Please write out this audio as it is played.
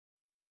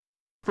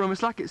from,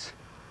 it's like it's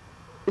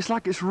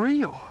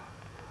real.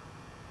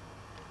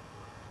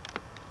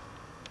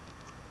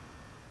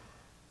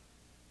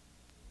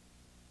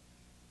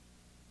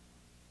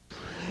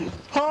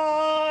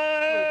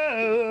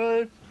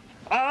 Hi,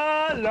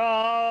 I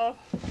love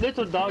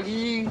little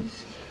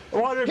doggies.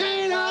 Water.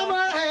 Ain't no more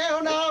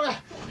hell, no.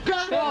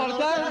 Ain't never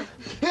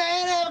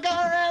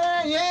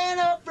gonna you ain't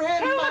no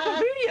friend of a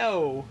mine.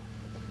 video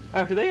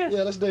after this.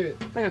 Yeah, let's do it.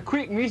 Like a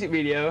quick music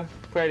video.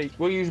 Freddie,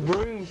 we'll use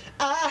brooms.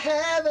 I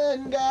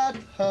haven't got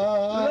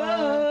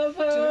heart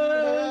to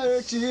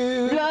hurt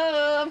you.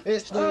 Love.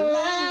 It's the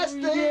last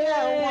thing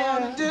I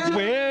want to do.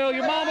 Well,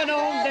 your mama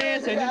don't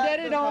dance and your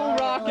daddy don't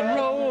rock and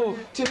roll.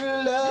 To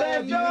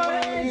love you.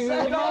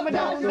 Your mama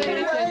don't dance and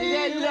your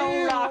daddy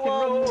don't rock and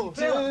roll.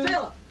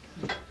 Phillip.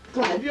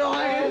 Clap your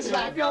hands,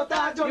 slap your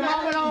thighs. Your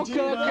mama don't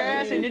cook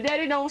gas and your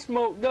daddy don't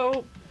smoke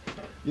dope.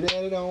 Your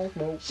daddy don't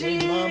smoke.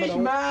 She's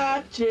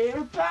my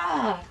cherry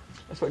pie.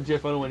 That's what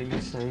Jeff Underwood used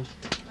to sing.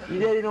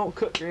 Your daddy don't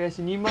cook grass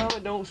and your mama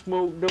don't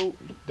smoke dope.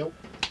 Dope.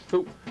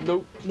 Dope.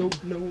 Dope. No.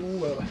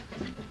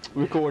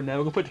 We're recording now.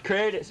 We're gonna put the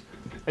credits,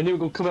 and then we're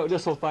gonna come out with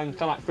this whole thing,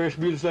 kind of like First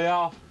Beauty's Day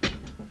Off.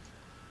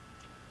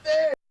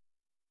 There.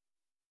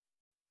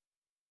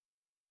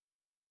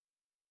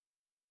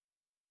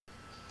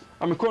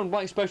 I'm recording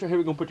blank special here.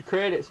 We're gonna put the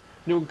credits, and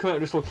then we're gonna come out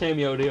with this little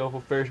cameo deal for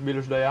First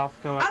Beauty's Day Off.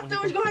 I thought we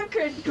was gonna have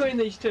credits between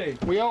these two.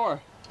 We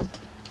are.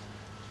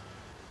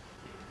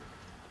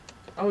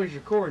 I was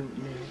recording,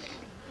 man.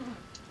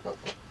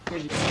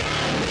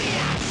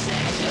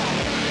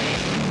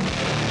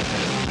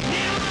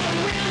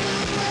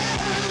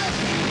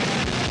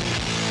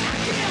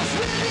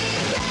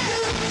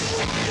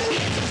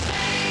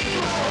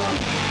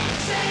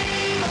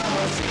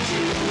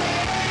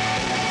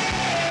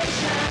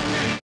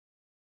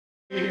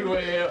 We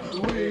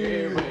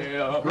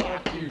will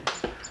rock you.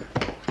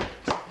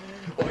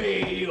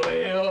 We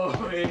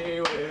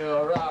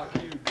will rock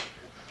you.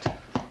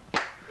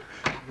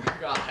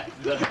 God,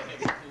 the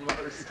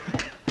mercy.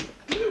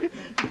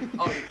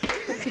 Oh,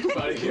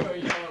 buddy, you're a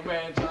young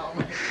man,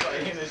 Tom.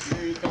 Play in the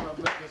street, gonna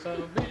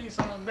make you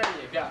someday.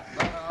 You got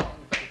my own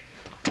face.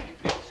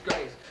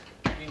 Disgrace.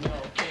 You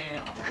know,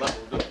 can't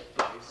level the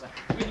place.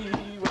 We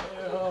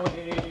will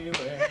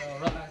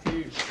rock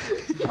you.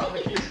 Rock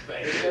you,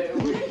 baby.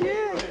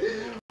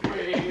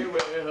 We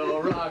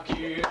will rock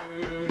you.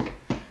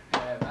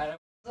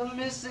 I'm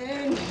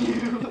missing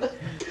you.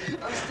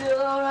 I'm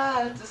still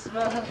alright to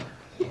smile.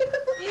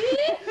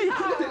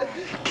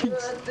 I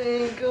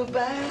think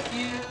about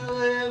you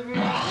every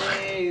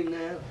day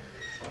now.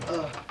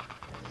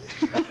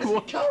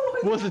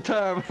 What's the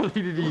time I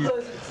needed to use?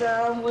 Was a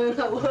time when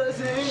I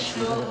wasn't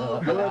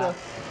sure, but I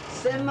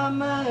set my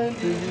mind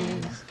at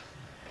ease.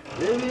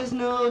 There is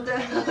no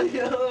doubt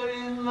you're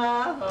in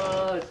my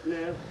heart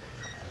now.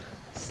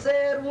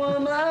 Said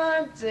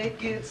woman,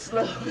 take it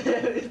slow,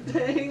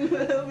 everything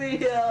will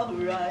be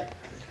alright.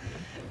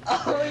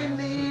 All you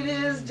need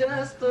is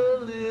just a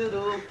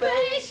little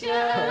patience.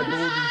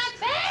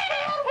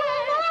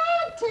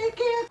 Take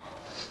it.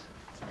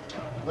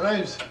 My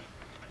name's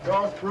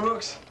Garth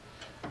Brooks.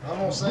 I'm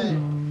gonna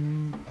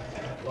sing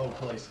Low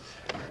Places.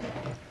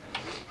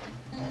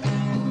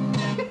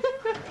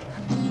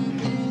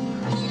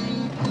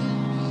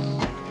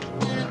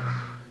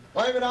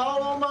 Blame it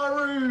all on my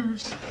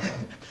ruse.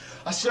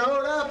 I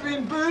showed up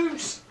in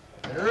boots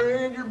and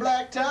earned your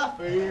black tie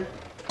fair.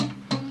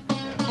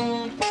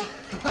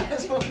 I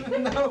just want to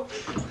know,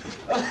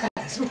 I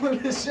just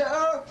want to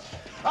show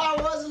I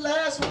was the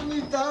last one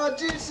you thought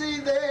you'd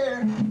see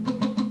there.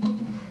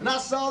 And I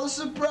saw the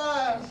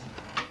surprise,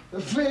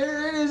 the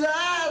fear in his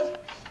eyes,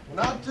 when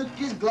I took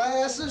his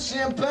glass of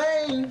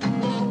champagne.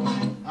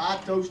 I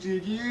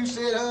toasted you,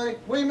 said, honey,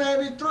 we may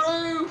be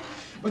through,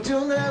 but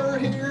you'll never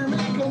hear me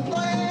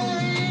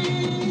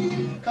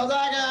complain. Cause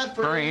I got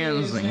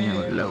friends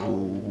in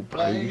low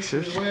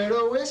places where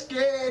the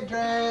whiskey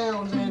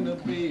drowns and the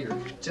beer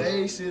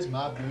chases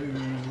my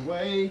blues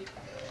away.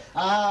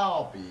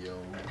 I'll be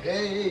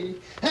okay.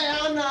 Hey,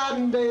 I'm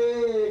not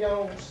big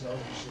on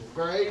social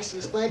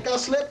graces. Think I'll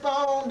slip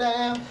on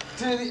down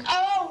to the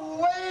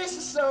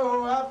oasis.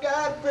 So I've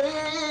got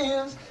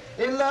friends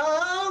in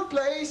low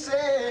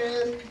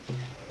places.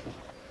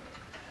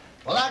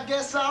 Well, I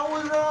guess I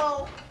was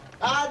wrong.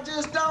 I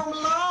just don't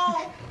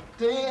belong.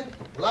 Then,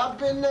 well, I've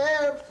been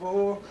there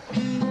before.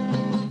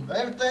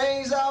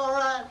 Everything's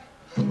alright.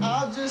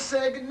 I'll just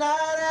say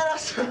goodnight and I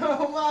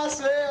throw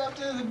myself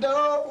to the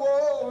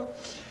door.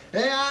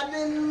 Hey, I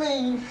didn't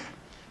mean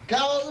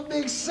cause a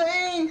big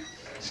scene.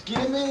 Just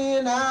give me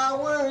an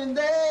hour and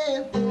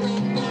then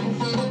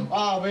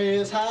I'll be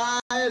as high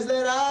as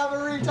that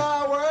ivory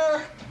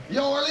tower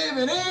you're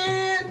living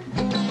in.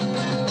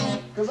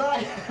 Cause I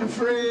have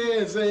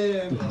friends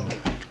in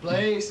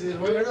places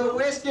where the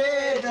whiskey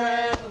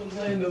drowns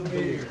and the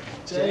beer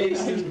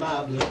chases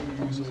my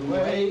blues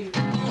away.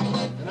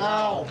 And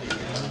I'll be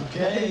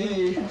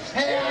okay.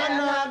 Hey, I'm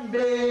not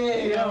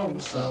big on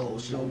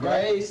social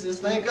graces.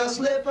 Think I'll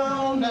slip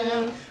on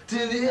down to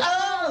the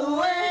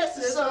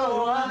oasis.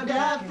 So I've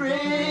got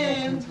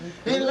friends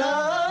in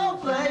low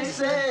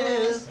places.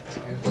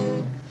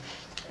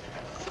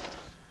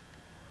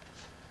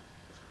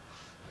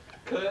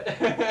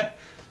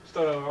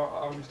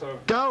 I'll just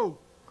start. Go!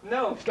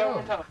 No, start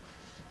one time.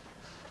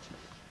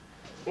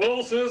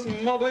 Well, since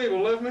my baby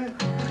left me,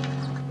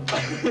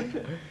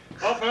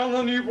 I found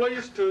a new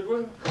place to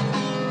dwell.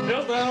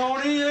 Just down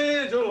on the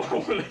edge of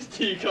Lonely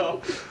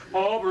Teacup,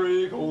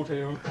 Heartbreak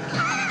Hotel.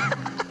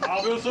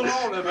 I've been so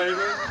lonely,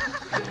 baby.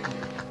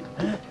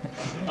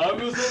 I've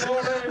been so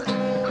lonely.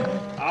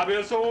 I've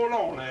been so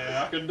lonely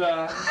I could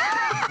die.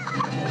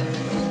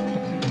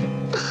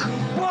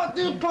 Walked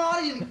through the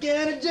party and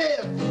began to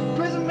jail.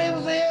 Prison men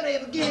was there,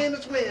 they began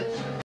to swim.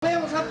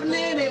 Men was hopping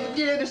in, they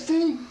began to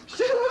sing.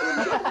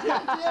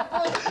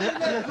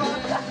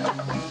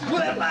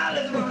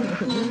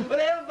 But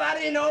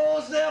everybody in the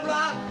old cell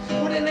block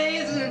with their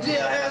names in the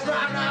jailhouse,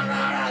 rock.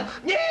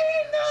 You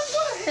ain't nothing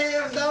but a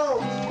ham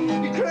dog.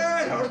 You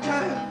crying all the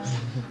time.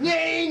 You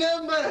ain't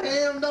nothing but a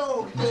ham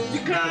dog. You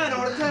crying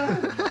all the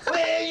time.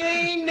 Well, you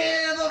ain't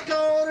never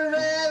called a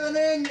rabbit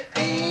and you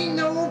ain't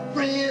no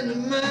friend of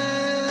mine.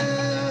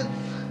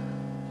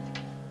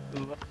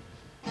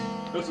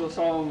 This is a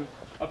song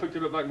I picked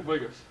it up back in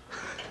Vegas.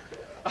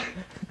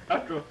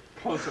 After a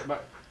concert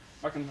back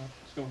in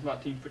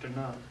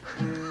 1959.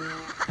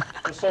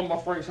 It's sung by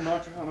Frank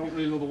Sinatra. I don't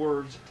really know the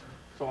words,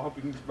 so I hope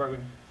you can just bear with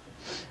me.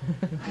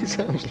 He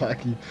sounds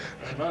like you.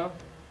 And now,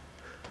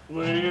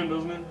 the end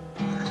is near,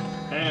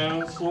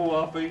 and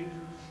so I feel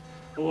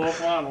the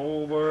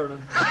final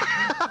burden.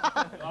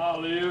 I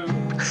live,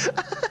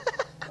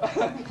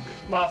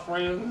 my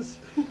friends.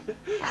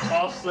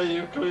 I'll say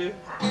it clear.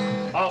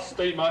 I'll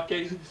state my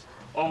case,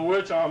 of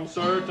which I'm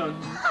certain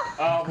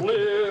I've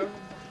lived.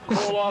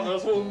 All on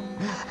this one,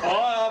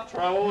 I've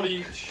traveled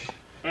each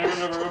and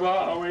every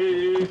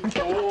byway.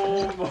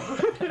 Oh,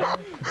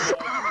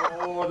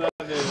 more than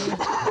this,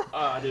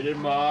 I did it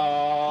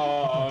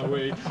my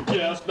way.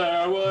 Yes,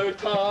 there were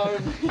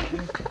times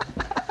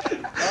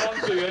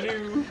I'm saying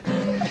you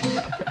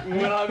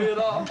when I bit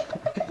off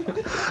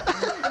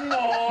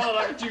all that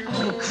I could do.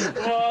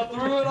 But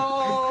through it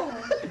all,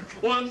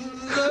 when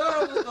there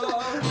was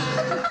love,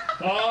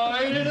 I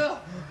ate it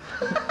up.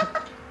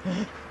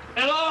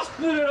 And I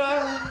spit it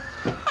out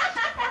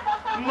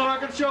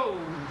like a show.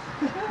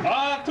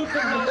 I took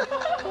the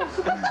blows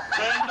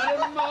and then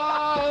my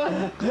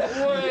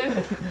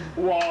way.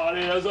 What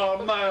is a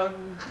man?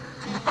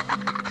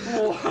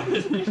 What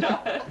is he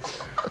not?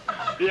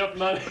 If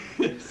not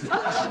his.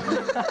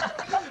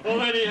 Well,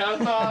 then he has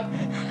not.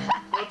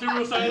 But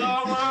to say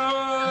the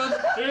words,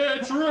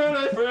 it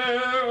truly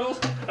feels.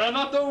 And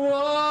not the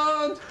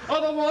ones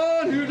are the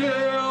one who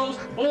deals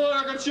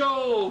like a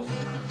show.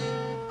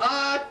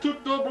 I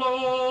took the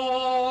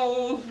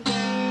blows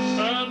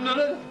and then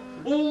it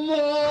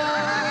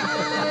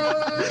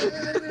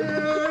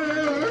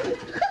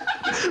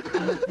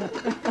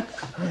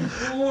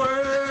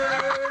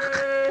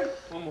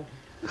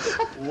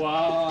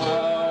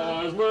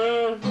wise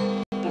men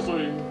will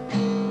say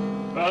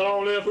that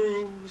only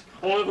fools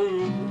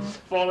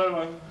fall in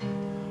love,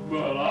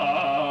 but I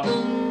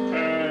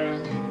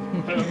can't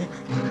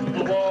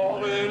help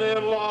falling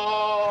in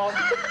love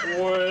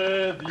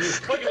with you.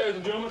 Thank you, ladies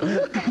and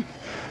gentlemen.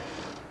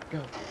 Go.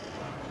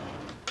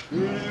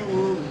 Pretty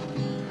woman,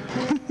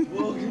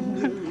 walking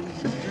down the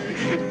street.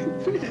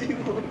 Pretty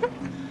woman,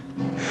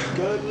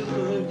 God was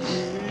like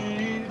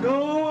me. No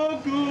one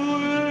could,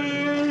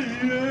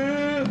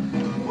 yeah.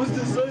 What's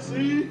this I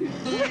see?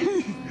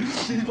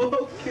 She's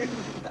walking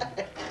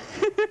back.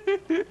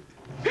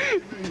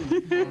 Pretty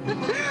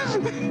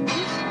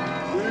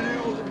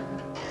woman.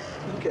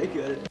 Okay,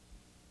 got it.